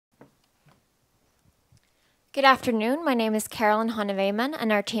Good afternoon, my name is Carolyn Hane-Weijman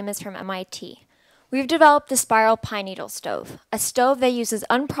and our team is from MIT. We've developed the spiral pine needle stove, a stove that uses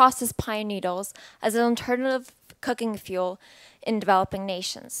unprocessed pine needles as an alternative cooking fuel in developing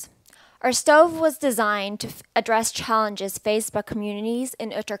nations. Our stove was designed to address challenges faced by communities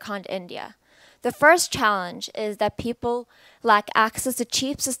in Uttarakhand, India. The first challenge is that people lack access to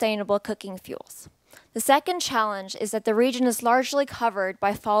cheap, sustainable cooking fuels. The second challenge is that the region is largely covered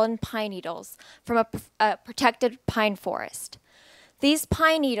by fallen pine needles from a protected pine forest. These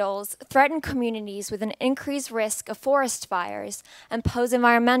pine needles threaten communities with an increased risk of forest fires and pose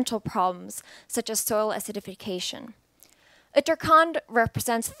environmental problems such as soil acidification. Uttarakhand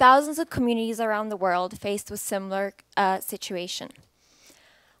represents thousands of communities around the world faced with similar situation.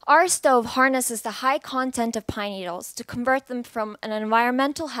 Our stove harnesses the high content of pine needles to convert them from an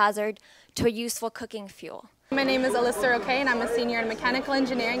environmental hazard to a useful cooking fuel. My name is Alyssa, Roque, and I'm a senior in mechanical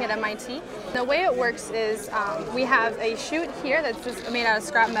engineering at MIT. The way it works is we have a chute here that's just made out of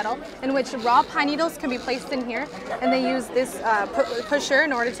scrap metal in which raw pine needles can be placed in here, and they use this pusher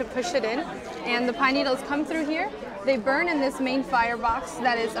in order to push it in. And the pine needles come through here. They burn in this main firebox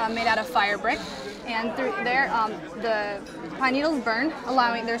that is made out of fire brick. And through there, the pine needles burn,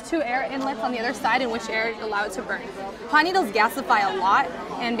 there's two air inlets on the other side in which air is allowed to burn. Pine needles gasify a lot,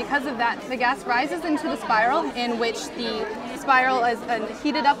 and because of that, the gas rises into the spiral in which the spiral is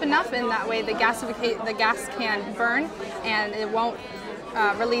heated up enough, and that way the gas can burn and it won't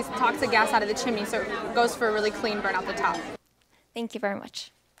release toxic gas out of the chimney, so it goes for a really clean burn out the top. Thank you very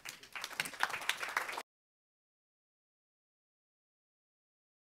much.